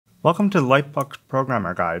Welcome to the Lightpuck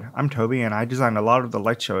Programmer Guide. I'm Toby and I designed a lot of the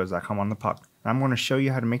light shows that come on the puck. I'm going to show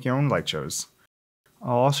you how to make your own light shows.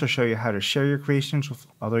 I'll also show you how to share your creations with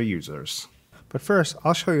other users. But first,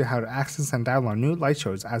 I'll show you how to access and download new light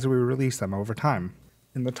shows as we release them over time.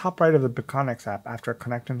 In the top right of the Beaconics app, after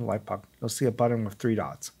connecting to Lightpuck, you'll see a button with 3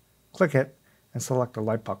 dots. Click it and select the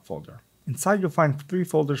Lightpuck folder. Inside you'll find 3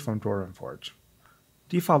 folders from Dwarven Forge.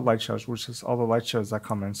 Default light shows, which is all the light shows that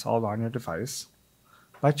come installed on your device.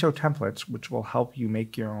 Light show templates, which will help you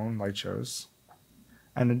make your own light shows.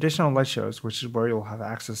 And additional light shows, which is where you'll have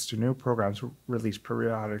access to new programs released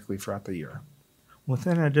periodically throughout the year.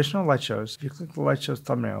 Within additional light shows, if you click the light show's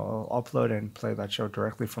thumbnail, it'll upload and play that show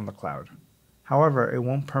directly from the cloud. However, it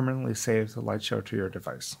won't permanently save the light show to your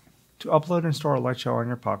device. To upload and store a light show on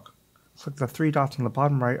your puck, click the 3 dots on the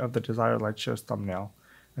bottom right of the desired light show's thumbnail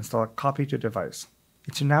and select Copy to Device.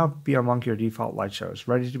 It should now be among your default light shows,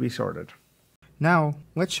 ready to be sorted. Now,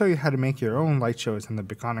 let's show you how to make your own light shows in the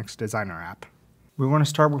Beaconics Designer app. We want to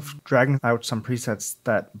start with dragging out some presets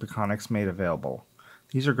that Beaconics made available.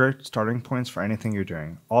 These are great starting points for anything you're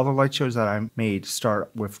doing. All the light shows that I made start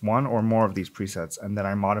with one or more of these presets, and then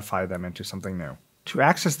I modify them into something new. To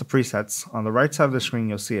access the presets, on the right side of the screen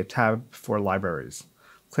you'll see a tab for libraries.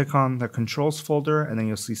 Click on the Controls folder and then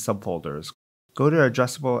you'll see subfolders. Go to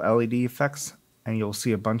Adjustable LED Effects and you'll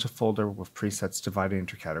see a bunch of folders with presets divided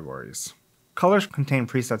into categories. Colors contain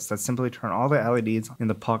presets that simply turn all the LEDs in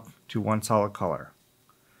the puck to one solid color.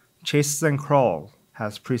 Chases and Crawl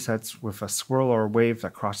has presets with a swirl or wave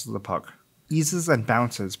that crosses the puck. Eases and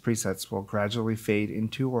Bounces presets will gradually fade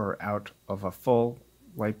into or out of a full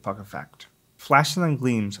light puck effect. Flashes and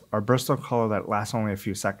Gleams are bursts of color that last only a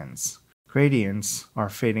few seconds. Gradients are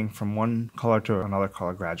fading from one color to another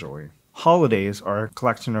color gradually. Holidays are a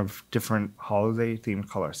collection of different holiday-themed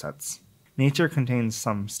color sets. Nature contains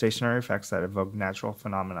some stationary effects that evoke natural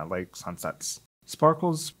phenomena like sunsets.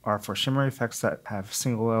 Sparkles are for shimmery effects that have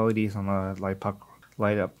single LEDs on the light puck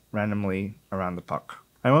light up randomly around the puck.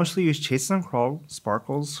 I mostly use Chases and Crawl,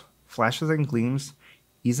 Sparkles, Flashes and Gleams,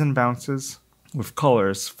 Ease and Bounces with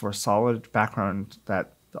colors for solid background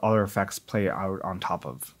that the other effects play out on top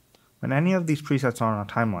of. When any of these presets are on a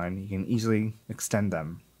timeline, you can easily extend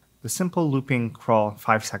them. The simple looping crawl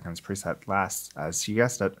 5 seconds preset lasts, as you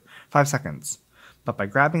guessed it, 5 seconds. But by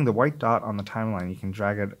grabbing the white dot on the timeline, you can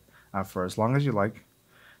drag it out for as long as you like,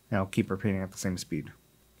 and it'll keep repeating at the same speed.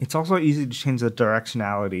 It's also easy to change the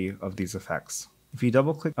directionality of these effects. If you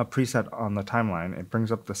double-click a preset on the timeline, it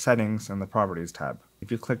brings up the Settings and the Properties tab.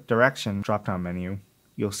 If you click Direction drop-down menu,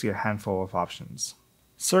 you'll see a handful of options.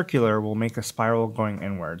 Circular will make a spiral going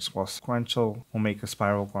inwards, while sequential will make a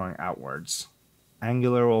spiral going outwards.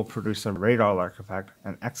 Angular will produce a radar-like effect,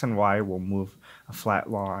 and X and Y will move a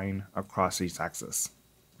flat line across each axis.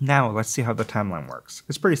 Now let's see how the timeline works.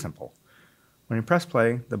 It's pretty simple. When you press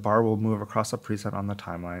play, the bar will move across a preset on the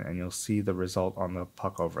timeline and you'll see the result on the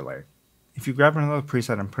puck overlay. If you grab another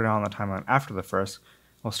preset and put it on the timeline after the first,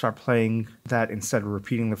 it'll start playing that instead of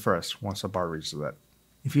repeating the first once the bar reaches it.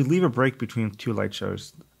 If you leave a break between 2 light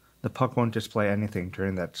shows, the puck won't display anything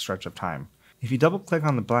during that stretch of time. If you double-click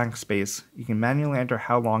on the blank space, you can manually enter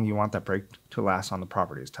how long you want that break to last on the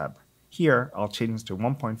Properties tab. Here, I'll change this to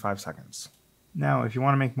 1.5 seconds. Now, if you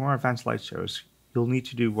want to make more advanced light shows, you'll need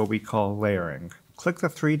to do what we call layering. Click the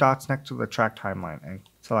 3 dots next to the track timeline and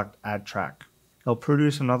select Add Track. It'll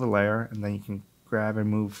produce another layer, and then you can grab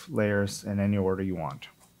and move layers in any order you want.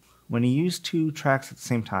 When you use 2 tracks at the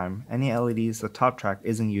same time, any LEDs the top track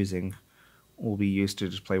isn't using will be used to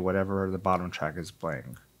display whatever the bottom track is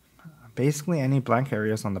playing. Basically, any blank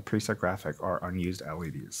areas on the preset graphic are unused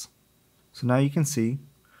LEDs. So now you can see,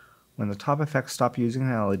 when the top effects stop using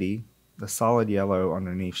an LED, the solid yellow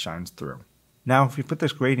underneath shines through. Now if we put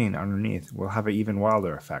this gradient underneath, we'll have an even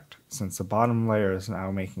wilder effect, since the bottom layer is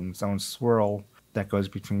now making its own swirl that goes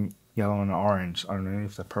between yellow and orange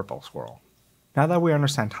underneath the purple swirl. Now that we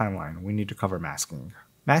understand timeline, we need to cover masking.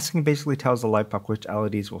 Masking basically tells the light puck which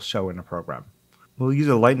LEDs will show in a program. We'll use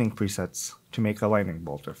the lightning presets to make a lightning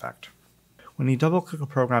bolt effect. When you double-click a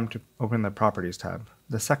program to open the Properties tab,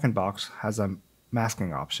 the second box has a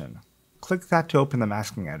masking option. Click that to open the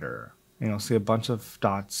masking editor, and you'll see a bunch of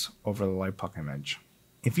dots over the light puck image.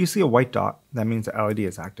 If you see a white dot, that means the LED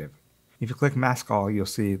is active. If you click Mask All, you'll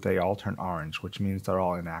see they all turn orange, which means they're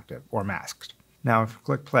all inactive, or masked. Now if you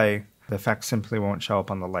click play, the effect simply won't show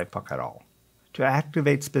up on the light puck at all. To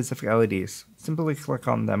activate specific LEDs, simply click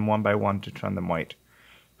on them one by one to turn them white.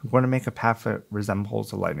 We're going to make a path that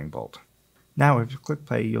resembles a lightning bolt. Now if you click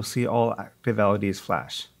play, you'll see all active LEDs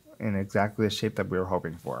flash, in exactly the shape that we were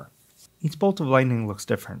hoping for. Each bolt of lightning looks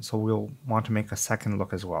different, so we'll want to make a second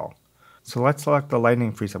look as well. So let's select the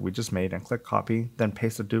lightning preset we just made and click copy, then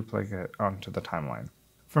paste the duplicate onto the timeline.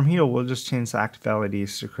 From here, we'll just change the active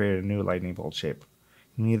LEDs to create a new lightning bolt shape.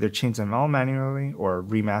 You can either change them all manually or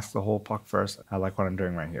remask the whole puck first. I like what I'm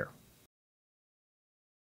doing right here.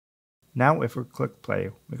 Now if we click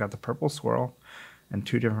play, we got the purple swirl and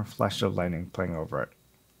 2 different flashes of lightning playing over it.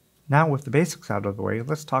 Now with the basics out of the way,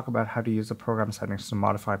 let's talk about how to use the program settings to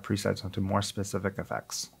modify presets into more specific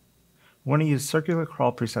effects. We want to use circular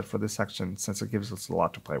crawl preset for this section since it gives us a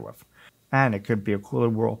lot to play with, and it could be a cooler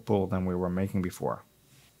whirlpool than we were making before.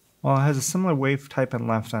 While it has a similar wave type and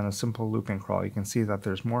length and a simple looping crawl, you can see that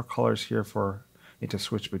there's more colors here for it to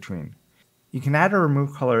switch between. You can add or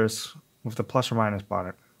remove colors with the plus or minus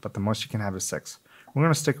button, but the most you can have is 6. We're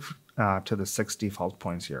going to stick to the 6 default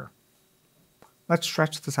points here. Let's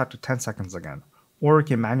stretch this out to 10 seconds again, or we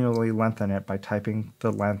can manually lengthen it by typing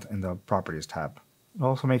the length in the Properties tab.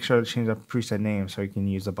 Also make sure to change the preset name so you can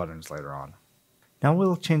use the buttons later on. Now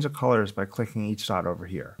we'll change the colors by clicking each dot over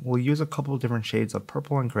here. We'll use a couple of different shades of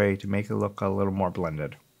purple and gray to make it look a little more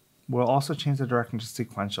blended. We'll also change the direction to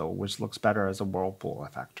sequential, which looks better as a whirlpool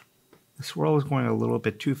effect. The swirl is going a little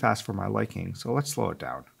bit too fast for my liking, so let's slow it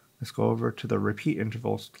down. Let's go over to the repeat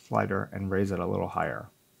interval slider and raise it a little higher.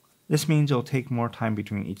 This means it'll take more time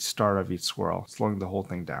between each start of each swirl, slowing the whole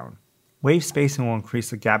thing down. Wave spacing will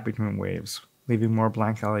increase the gap between waves, leaving more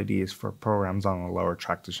blank LEDs for programs on the lower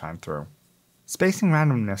track to shine through. Spacing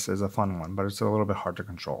randomness is a fun one, but it's a little bit hard to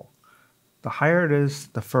control. The higher it is,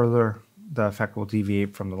 the further the effect will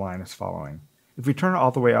deviate from the line it's following. If we turn it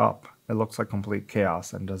all the way up, it looks like complete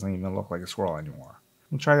chaos and doesn't even look like a swirl anymore.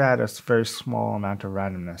 We'll try to add a very small amount of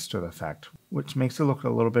randomness to the effect, which makes it look a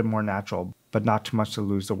little bit more natural, but not too much to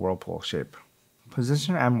lose the whirlpool shape.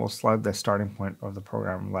 Position M will slide the starting point of the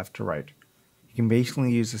program left to right. You can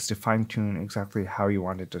basically use this to fine-tune exactly how you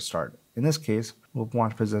want it to start. In this case, we'll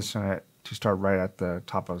want to position it to start right at the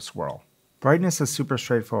top of the swirl. Brightness is super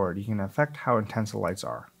straightforward. You can affect how intense the lights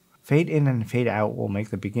are. Fade in and fade out will make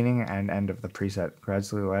the beginning and end of the preset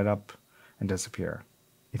gradually light up and disappear.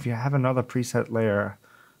 If you have another preset layer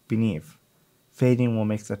beneath, fading will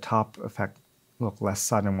make the top effect look less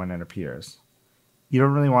sudden when it appears. You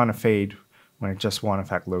don't really want to fade when it's just one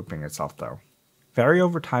effect looping itself though. Vary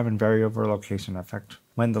over time and vary over location affect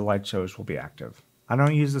when the light shows will be active. I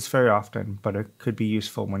don't use this very often, but it could be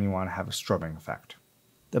useful when you want to have a strobing effect.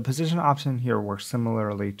 The position option here works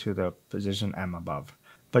similarly to the position M above,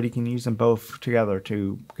 but you can use them both together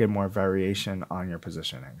to get more variation on your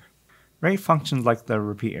positioning. Rate functions like the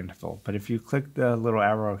repeat interval, but if you click the little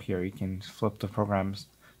arrow here, you can flip the programs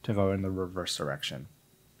to go in the reverse direction.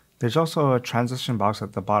 There's also a transition box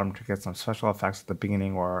at the bottom to get some special effects at the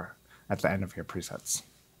beginning or at the end of your presets.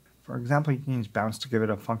 For example, you can use bounce to give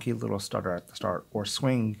it a funky little stutter at the start, or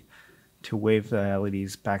swing to wave the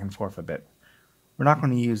LEDs back and forth a bit. We're not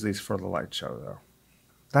going to use these for the light show though.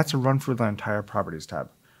 That's a run through the entire Properties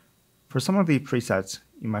tab. For some of the presets,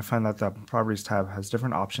 you might find that the Properties tab has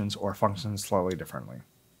different options or functions slightly differently.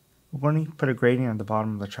 We're going to put a gradient at the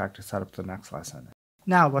bottom of the track to set up the next lesson.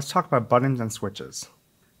 Now let's talk about buttons and switches.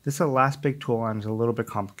 This is the last big tool and is a little bit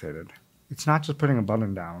complicated. It's not just putting a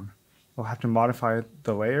button down. You'll have to modify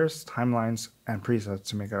the layers, timelines, and presets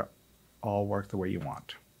to make it all work the way you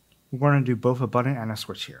want. We're going to do both a button and a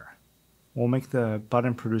switch here. We'll make the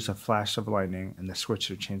button produce a flash of lightning and the switch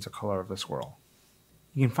to change the color of the swirl.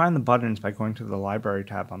 You can find the buttons by going to the Library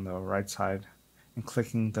tab on the right side and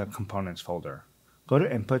clicking the Components folder. Go to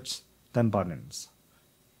Inputs, then Buttons.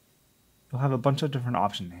 You'll have a bunch of different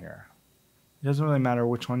options here. It doesn't really matter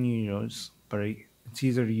which one you use, but it's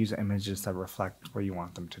easier to use images that reflect what you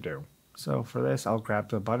want them to do. So for this, I'll grab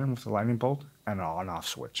the button with the lightning bolt and an on-off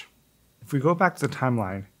switch. If we go back to the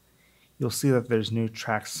timeline, you'll see that there's new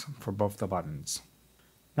tracks for both the buttons.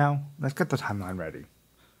 Now, let's get the timeline ready.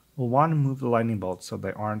 We'll want to move the lightning bolts so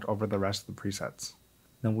they aren't over the rest of the presets.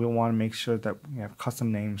 Then we'll want to make sure that we have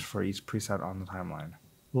custom names for each preset on the timeline.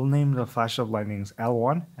 We'll name the flash of lightnings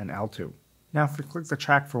L1 and L2. Now if we click the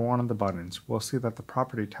track for one of the buttons, we'll see that the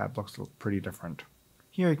Property tab looks pretty different.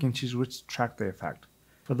 Here you can choose which track they affect.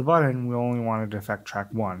 For the button, we only wanted to affect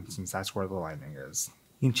track 1 since that's where the lightning is.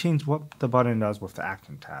 You can change what the button does with the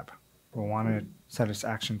Action tab. We'll want to set its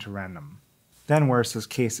action to random. Then where it says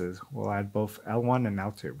cases, we'll add both L1 and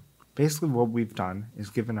L2. Basically what we've done is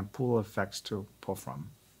given a pool of effects to pull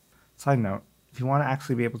from. Side note, if you want to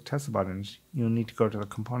actually be able to test the buttons, you'll need to go to the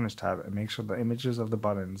Components tab and make sure the images of the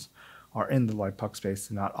buttons are in the light puck space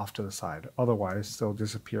and not off to the side. Otherwise, they'll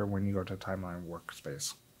disappear when you go to Timeline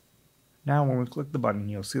Workspace. Now when we click the button,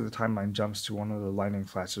 you'll see the timeline jumps to one of the lightning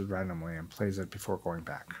flashes randomly and plays it before going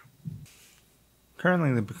back.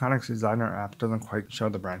 Currently, the Beaconics Designer app doesn't quite show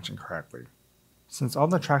the branching correctly. Since all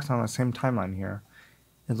the tracks are on the same timeline here,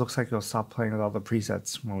 it looks like it'll stop playing with all the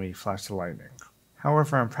presets when we flash the lightning.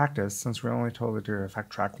 However, in practice, since we're only told to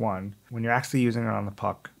affect track 1, when you're actually using it on the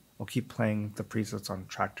puck, we'll keep playing the presets on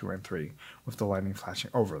track 2 and 3 with the lightning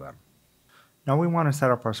flashing over them. Now we want to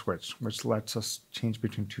set up our switch, which lets us change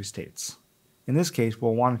between two states. In this case,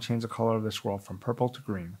 we'll want to change the color of the swirl from purple to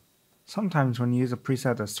green. Sometimes when you use a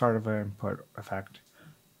preset at the start of an input effect,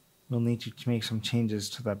 we'll need to make some changes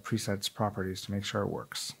to that preset's properties to make sure it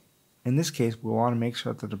works. In this case, we'll want to make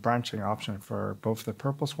sure that the branching option for both the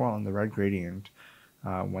purple swirl and the red gradient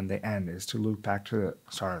when they end is to loop back to the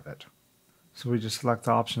start of it. So we just select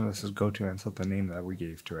the option that says go to and set the name that we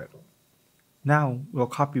gave to it. Now, we'll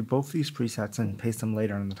copy both these presets and paste them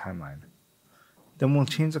later in the timeline. Then we'll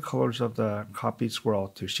change the colors of the copied swirl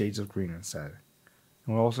to shades of green instead.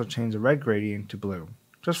 And we'll also change the red gradient to blue,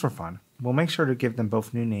 just for fun. We'll make sure to give them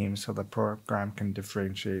both new names so the program can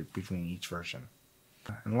differentiate between each version.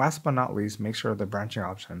 And last but not least, make sure the branching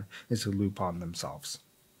option is to loop on themselves.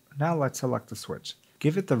 Now let's select the switch.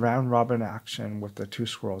 Give it the round robin action with the two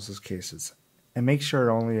swirls as cases, and make sure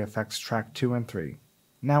it only affects track 2 and 3.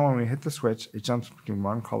 Now when we hit the switch, it jumps between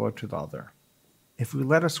one color to the other. If we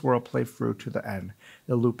let a swirl play through to the end,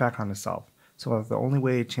 it'll loop back on itself, so that the only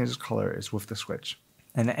way it changes color is with the switch.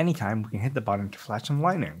 And at any time, we can hit the button to flash some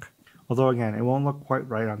lightning. Although again, it won't look quite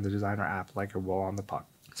right on the designer app like it will on the puck.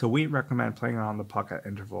 So we recommend playing it on the puck at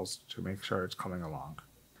intervals to make sure it's coming along.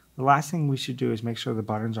 The last thing we should do is make sure the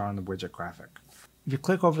buttons are on the widget graphic. If you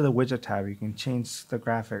click over the widget tab, you can change the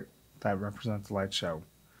graphic that represents the light show.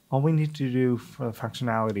 All we need to do for the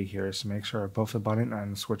functionality here is to make sure both the button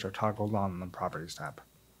and the switch are toggled on in the Properties tab.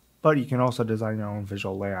 But you can also design your own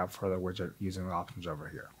visual layout for the widget using the options over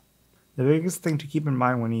here. The biggest thing to keep in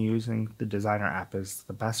mind when you're using the designer app is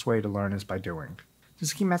the best way to learn is by doing.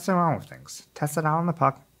 Just keep messing around with things, test it out on the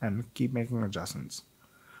puck, and keep making adjustments.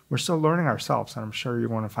 We're still learning ourselves, and I'm sure you're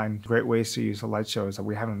going to find great ways to use the light shows that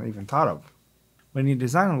we haven't even thought of. When you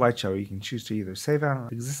design a light show, you can choose to either save on an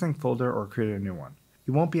existing folder or create a new one.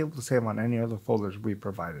 You won't be able to save on any other folders we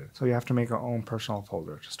provided, so you have to make your own personal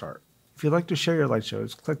folder to start. If you'd like to share your light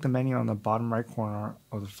shows, click the menu on the bottom right corner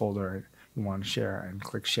of the folder you want to share and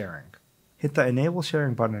click Sharing. Hit the Enable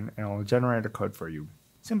Sharing button and it will generate a code for you.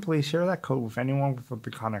 Simply share that code with anyone with a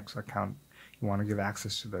Beaconics account you want to give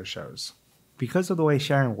access to their shows. Because of the way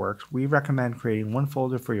sharing works, we recommend creating one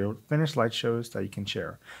folder for your finished light shows that you can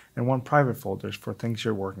share, and one private folder for things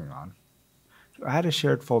you're working on. To add a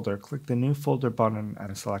shared folder, click the New Folder button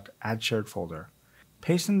and select Add Shared Folder.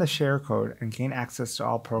 Paste in the share code and gain access to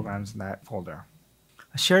all programs in that folder.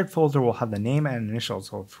 A shared folder will have the name and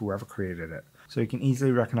initials of whoever created it, so you can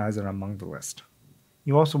easily recognize it among the list.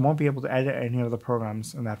 You also won't be able to edit any of the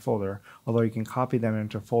programs in that folder, although you can copy them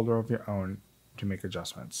into a folder of your own to make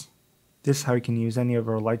adjustments. This is how you can use any of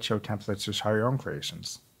our light show templates to share your own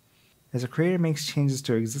creations. As a creator makes changes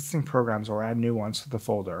to existing programs or add new ones to the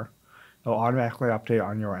folder, it will automatically update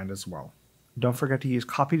on your end as well. Don't forget to use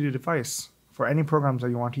copy to device for any programs that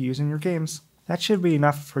you want to use in your games. That should be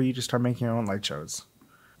enough for you to start making your own light shows.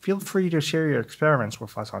 Feel free to share your experiments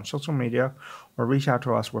with us on social media or reach out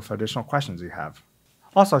to us with additional questions you have.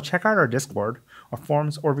 Also, check out our Discord, our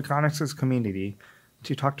forums, or Beaconics' community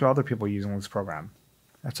to talk to other people using this program.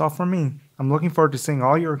 That's all from me. I'm looking forward to seeing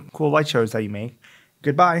all your cool light shows that you make.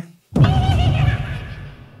 Goodbye!